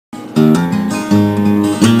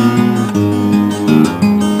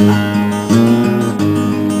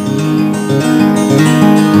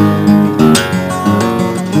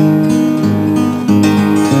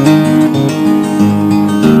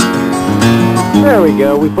There we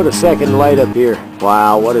go, we put a second light up here.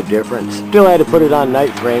 Wow, what a difference. Still had to put it on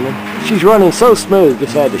night framing. She's running so smooth,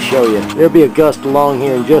 just had to show you. There'll be a gust along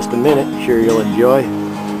here in just a minute. Sure you'll enjoy.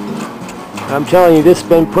 I'm telling you, this has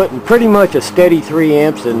been putting pretty much a steady 3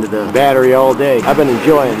 amps into the battery all day. I've been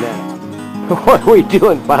enjoying that. What are we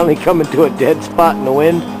doing? Finally coming to a dead spot in the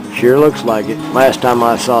wind? Sure looks like it. Last time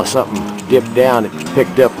I saw something dip down, it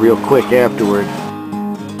picked up real quick afterward.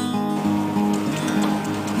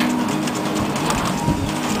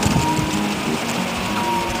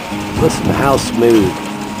 Listen to how smooth.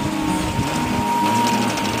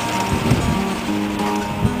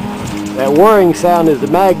 That whirring sound is the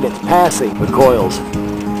magnets passing the coils.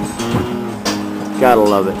 Gotta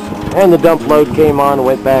love it. And the dump load came on and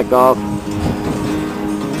went back off.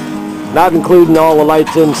 Not including all the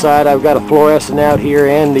lights inside. I've got a fluorescent out here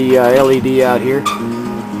and the LED out here.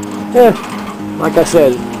 Like I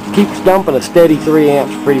said, it keeps dumping a steady 3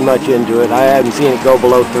 amps pretty much into it. I haven't seen it go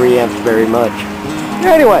below 3 amps very much.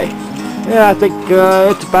 Anyway, yeah, I think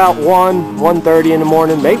it's about 1:30 in the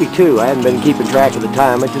morning, maybe 2. I haven't been keeping track of the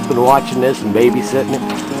time. I've just been watching this and babysitting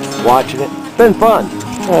it, watching it. It's been fun.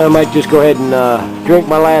 I might just go ahead and drink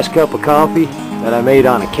my last cup of coffee that I made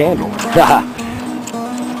on a candle.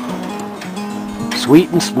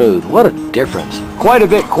 Sweet and smooth. What a difference. Quite a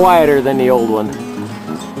bit quieter than the old one.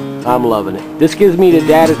 I'm loving it. This gives me the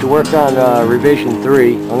data to work on revision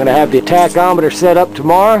 3. I'm going to have the tachometer set up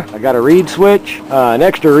tomorrow. I got a reed switch, an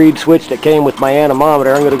extra reed switch that came with my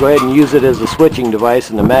anemometer. I'm going to go ahead and use it as a switching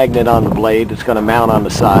device and the magnet on the blade. It's going to mount on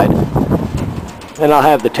the side. Then I'll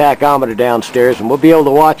have the tachometer downstairs and we'll be able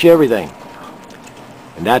to watch everything.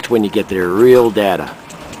 And that's when you get the real data.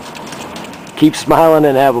 Keep smiling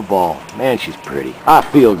and have a ball. Man, she's pretty. I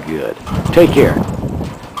feel good. Take care.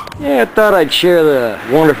 Yeah, I thought I'd share the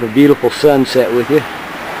wonderful, beautiful sunset with you.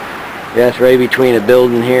 Yeah, it's right between a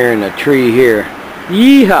building here and a tree here.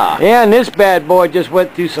 Yeehaw! Yeah, and this bad boy just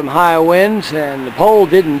went through some high winds, and the pole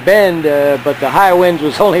didn't bend, but the high winds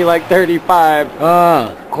was only like 35.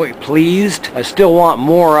 Quite pleased. I still want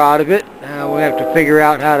more out of it. We'll have to figure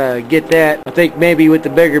out how to get that. I think maybe with the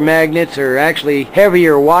bigger magnets or actually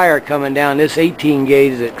heavier wire coming down this 18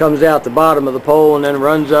 gauge that comes out the bottom of the pole and then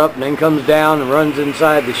runs up and then comes down and runs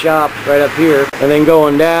inside the shop right up here and then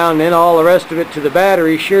going down and then all the rest of it to the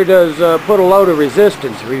battery sure does put a load of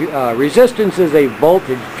resistance. Resistance is a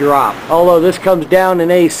voltage drop. Although this comes down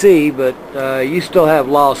in AC, but you still have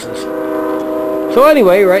losses. So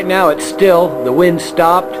anyway, right now it's still. The wind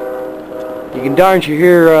stopped. You can darn sure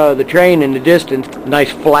hear the train in the distance.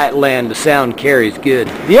 Nice flat land, the sound carries good.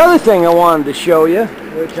 The other thing I wanted to show you,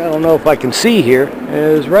 which I don't know if I can see here,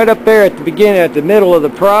 is right up there at the beginning, at the middle of the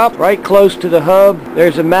prop, right close to the hub,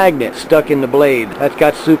 there's a magnet stuck in the blade. That's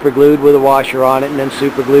got super glued with a washer on it and then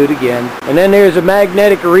super glued again. And then there's a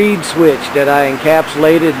magnetic reed switch that I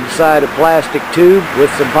encapsulated inside a plastic tube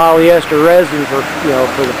with some polyester resin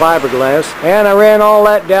for the fiberglass. And I ran all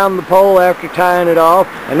that down the pole after tying it off,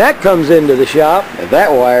 and that comes into the shop. And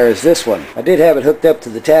that wire is this one. I did have it hooked up to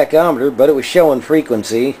the tachometer, but it was showing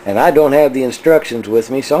frequency, and I don't have the instructions with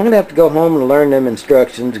me, so I'm going to have to go home and learn them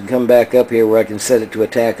instructions and come back up here where I can set it to a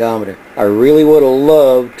tachometer. I really would have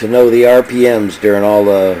loved to know the RPMs during all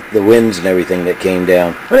the winds and everything that came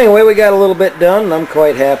down. But anyway, we got a little bit done, and I'm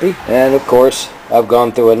quite happy. And of course, I've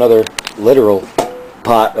gone through another literal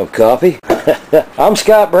pot of coffee. I'm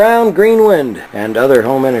Scott Brown, Green Wind, and other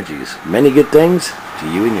home energies. Many good things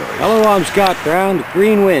to you and yours. Hello, I'm Scott Brown,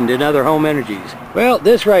 Green Wind, and other home energies. Well,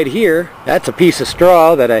 this right here, that's a piece of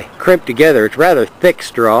straw that I crimped together. It's rather thick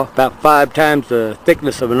straw, about 5 times the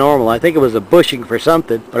thickness of a normal. I think it was a bushing for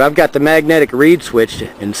something, but I've got the magnetic reed switch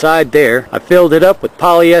inside there. I filled it up with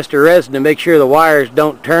polyester resin to make sure the wires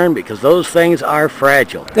don't turn because those things are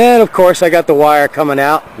fragile. Then, of course, I got the wire coming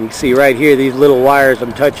out. You can see right here, these little wires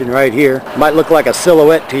I'm touching right here. Might look like a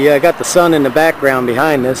silhouette to you. I got the sun in the background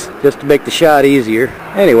behind this just to make the shot easier.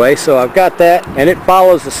 Anyway, so I've got that, and it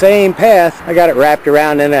follows the same path. I got it wrapped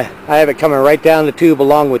around, and I have it coming right down the tube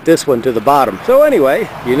along with this one to the bottom. So anyway,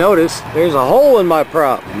 you notice there's a hole in my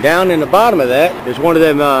prop, and down in the bottom of that there's one of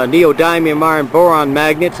them neodymium iron boron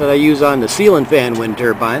magnets that I use on the ceiling fan wind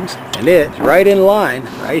turbines, and it's right in line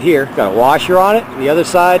right here. Got a washer on it. The other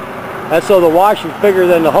side, that's so the washer's bigger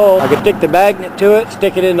than the hole. I could stick the magnet to it,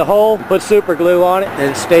 stick it in the hole, put super glue on it,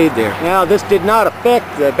 and it stayed there. Now, this did not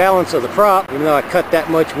affect the balance of the prop, even though I cut that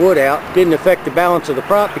much wood out. It didn't affect the balance of the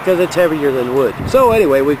prop because it's heavier than wood. So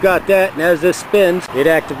anyway, we've got that, and as this spins, it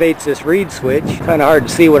activates this reed switch. Kind of hard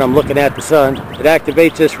to see when I'm looking at the sun. It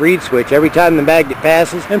activates this reed switch every time the magnet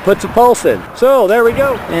passes and puts a pulse in. So there we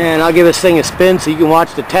go. And I'll give this thing a spin so you can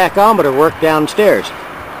watch the tachometer work downstairs.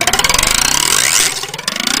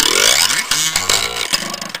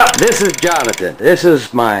 This is Jonathan. This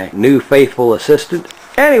is my new faithful assistant.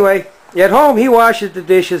 Anyway, at home he washes the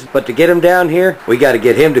dishes, but to get him down here, we got to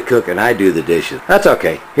get him to cook and I do the dishes. That's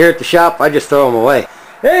okay. Here at the shop, I just throw them away.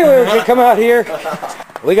 Anyway, we come out here.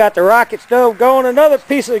 We got the rocket stove going. Another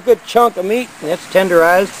piece of a good chunk of meat. That's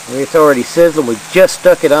tenderized. It's already sizzling. We just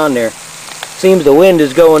stuck it on there. Seems the wind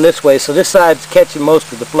is going this way, so this side's catching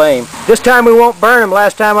most of the flame. This time we won't burn them.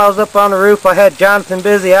 Last time I was up on the roof, I had Jonathan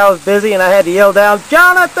busy, I was busy, and I had to yell down,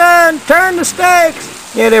 "Jonathan, turn the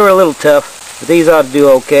steaks!" Yeah, they were a little tough, but these ought to do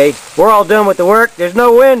okay. We're all done with the work. There's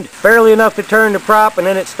no wind. Barely enough to turn the prop, and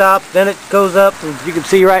then it stops, then it goes up, and as you can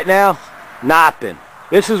see right now, nothing.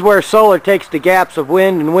 This is where solar takes the gaps of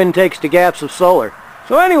wind, and wind takes the gaps of solar.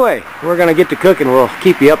 So anyway, we're going to get to cooking. We'll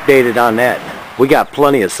keep you updated on that. We got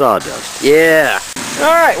plenty of sawdust. Yeah.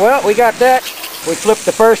 Alright, well, we got that. We flipped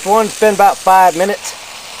the first one. It's been about 5 minutes.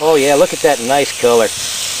 Oh yeah, look at that nice color.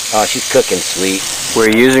 Oh, she's cooking sweet. We're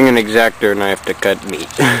using an X-Acto knife to cut meat.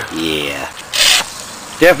 Yeah.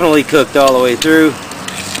 Definitely cooked all the way through.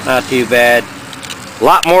 Not too bad. A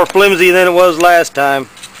lot more flimsy than it was last time.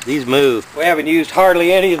 These move. We haven't used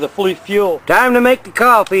hardly any of the fuel. Time to make the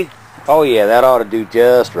coffee. Oh yeah, that ought to do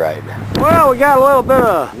just right. Well, we got a little bit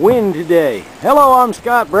of wind today. Hello, I'm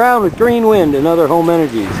Scott Brown with Green Wind and Other Home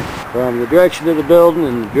Energies. From the direction of the building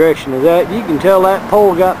and the direction of that, you can tell that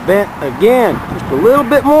pole got bent again. Just a little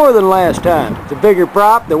bit more than last time. It's a bigger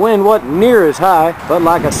prop. The wind wasn't near as high, but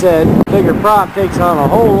like I said, the bigger prop takes on a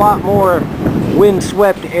whole lot more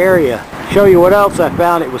wind-swept area. Show you what else I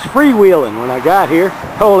found. It was freewheeling when I got here.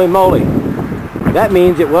 Holy moly. That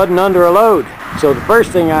means it wasn't under a load. So the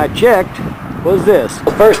first thing I checked was this.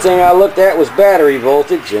 The first thing I looked at was battery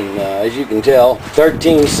voltage, and as you can tell,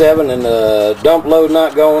 13.7 and the dump load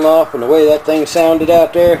not going off, and the way that thing sounded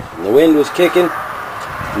out there, and the wind was kicking,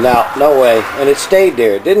 no way. And it stayed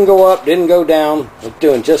there. It didn't go up, didn't go down. It's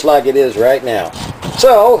doing just like it is right now.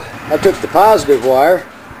 So I took the positive wire,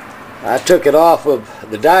 I took it off of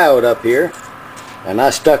the diode up here, and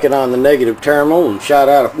I stuck it on the negative terminal and shot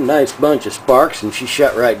out a nice bunch of sparks, and she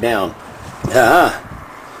shut right down.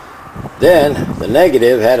 Then the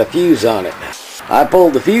negative had a fuse on it. I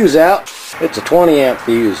pulled the fuse out. It's a 20 amp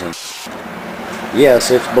fuse, and yes,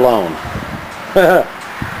 it's blown.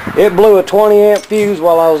 It blew a 20 amp fuse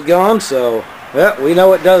while I was gone, so yeah, we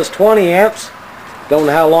know it does 20 amps. Don't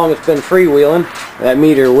know how long it's been freewheeling. That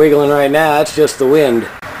meter wiggling right now, that's just the wind.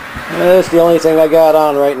 That's the only thing I got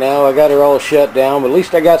on right now. I got her all shut down, but at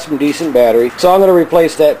least I got some decent battery. So I'm going to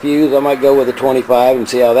replace that fuse. I might go with a 25 and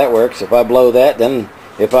see how that works. If I blow that, then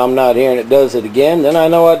if I'm not here and it does it again, then I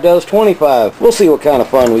know it does 25. We'll see what kind of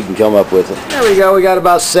fun we can come up with it. There we go. We got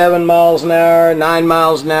about 7 miles an hour, 9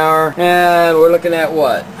 miles an hour, and we're looking at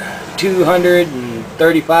what?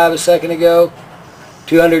 235 a second ago,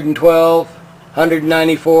 212,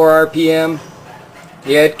 194 RPM.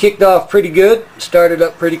 Yeah, it kicked off pretty good, started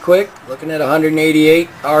up pretty quick, looking at 188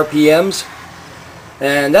 RPMs,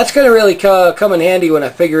 and that's going to really come in handy when I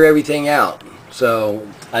figure everything out. So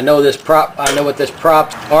I know what this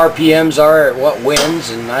prop's RPMs are at what winds,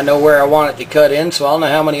 and I know where I want it to cut in, so I'll know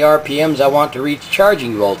how many RPMs I want to reach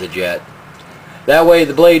charging voltage at. That way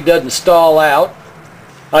the blade doesn't stall out.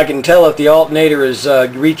 I can tell if the alternator is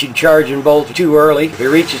reaching charging voltage too early. If it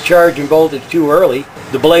reaches charging voltage too early,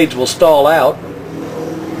 the blades will stall out.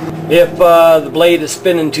 If the blade is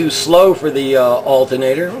spinning too slow for the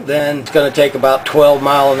alternator, then it's going to take about 12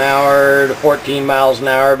 miles an hour to 14 miles an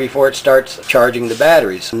hour before it starts charging the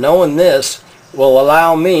batteries. Knowing this will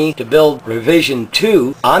allow me to build revision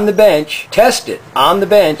 2 on the bench, test it on the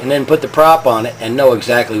bench, and then put the prop on it and know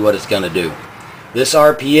exactly what it's going to do. This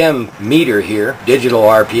RPM meter here, digital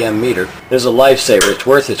RPM meter, is a lifesaver. It's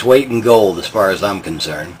worth its weight in gold as far as I'm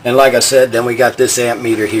concerned. And like I said, then we got this amp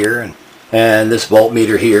meter here and this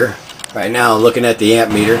voltmeter here. Right now I'm looking at the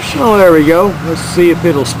amp meter. Oh, there we go. Let's see if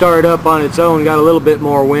it'll start up on its own. Got a little bit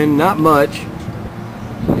more wind, not much.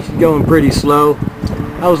 It's going pretty slow.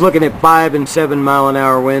 I was looking at 5 and 7 mile an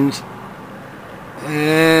hour winds.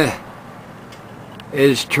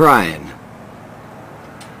 It's trying.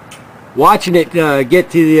 Watching it get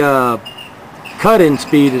to the cut-in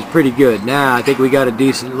speed is pretty good. Now I think we got a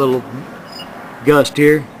decent little gust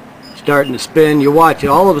here. Starting to spin. You watch it,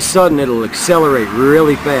 all of a sudden it'll accelerate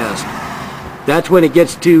really fast. That's when it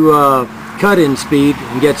gets to cut-in speed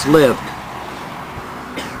and gets lift.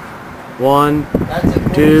 1,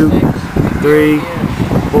 2, 3,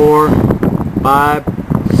 4, 5,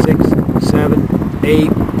 6, 7,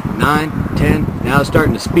 8, 9, 10. Now it's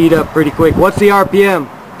starting to speed up pretty quick. What's the RPM?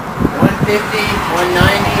 150,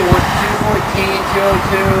 190, 214,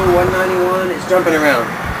 202, 191. It's jumping around.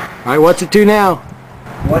 Alright, what's it to now?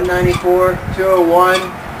 194, 201,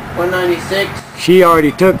 196. She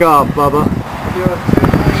already took off, Bubba. 228,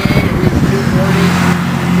 at least 240,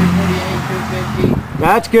 248, 250.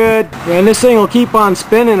 That's good. And this thing will keep on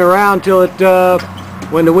spinning around till it,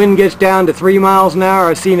 when the wind gets down to 3 miles an hour,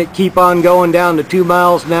 I've seen it keep on going down to 2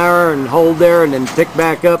 miles an hour and hold there and then pick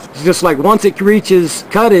back up. It's just like once it reaches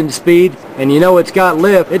cut-in speed and you know it's got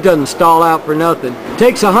lift, it doesn't stall out for nothing. It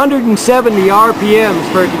takes 170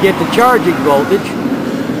 RPMs for it to get to charging voltage,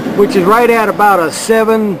 which is right at about a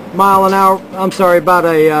 7 mile an hour, I'm sorry, about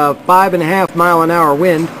a 5.5 mile an hour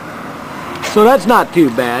wind. So that's not too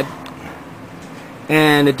bad.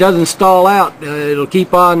 And it doesn't stall out. It'll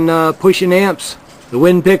keep on pushing amps. The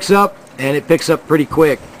wind picks up, and it picks up pretty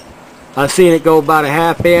quick. I've seen it go about a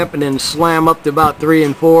 1/2 amp and then slam up to about 3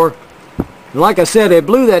 and 4. And like I said, I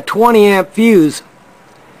blew that 20 amp fuse.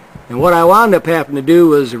 And what I wound up having to do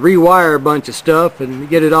was rewire a bunch of stuff and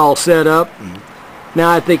get it all set up. Now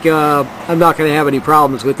I think I'm not going to have any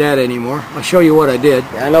problems with that anymore. I'll show you what I did.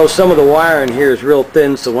 I know some of the wiring here is real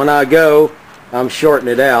thin, so when I go, I'm shorting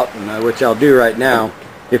it out, which I'll do right now.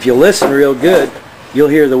 If you listen real good, you'll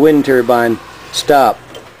hear the wind turbine stop.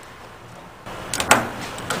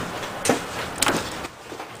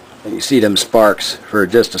 And you see them sparks for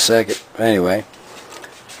just a second. Anyway,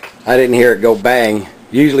 I didn't hear it go bang.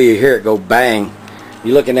 Usually you hear it go bang.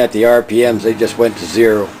 You're looking at the RPMs, they just went to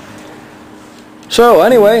 0. So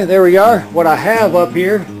anyway, there we are. What I have up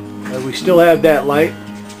here, we still have that light.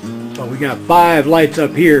 But we got 5 lights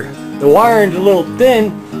up here. The wiring's a little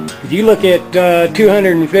thin. If you look at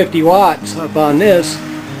 250 watts up on this,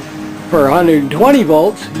 for 120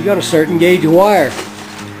 volts, you got a certain gauge of wire.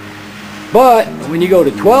 But when you go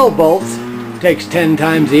to 12 volts, it takes 10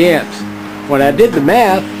 times the amps. When I did the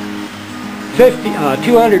math,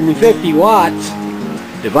 250 watts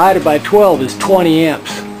divided by 12 is 20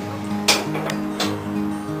 amps.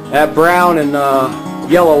 That brown and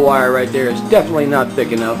yellow wire right there is definitely not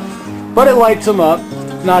thick enough. But it lights them up.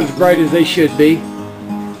 It's not as bright as they should be.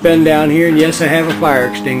 Bend down here, and yes, I have a fire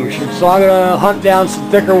extinguisher. So I'm going to hunt down some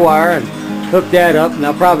thicker wire and hook that up, and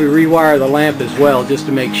I'll probably rewire the lamp as well, just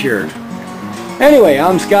to make sure. Anyway,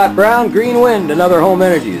 I'm Scott Brown, Green Wind and Other Home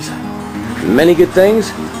Energies. Many good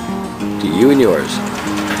things to you and yours.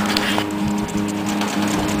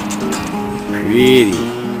 Pretty.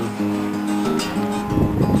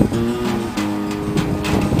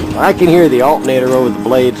 I can hear the alternator over the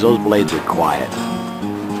blades. Those blades are quiet.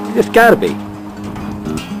 It's gotta be.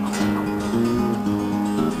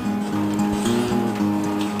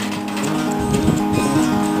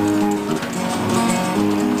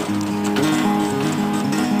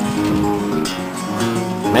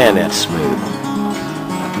 Man, that's smooth.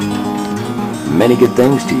 Many good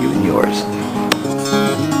things to you and yours.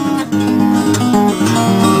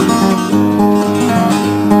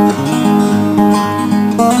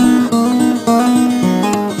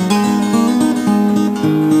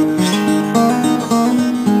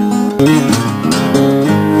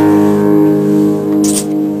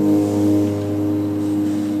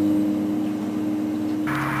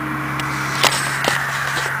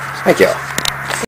 Thank you.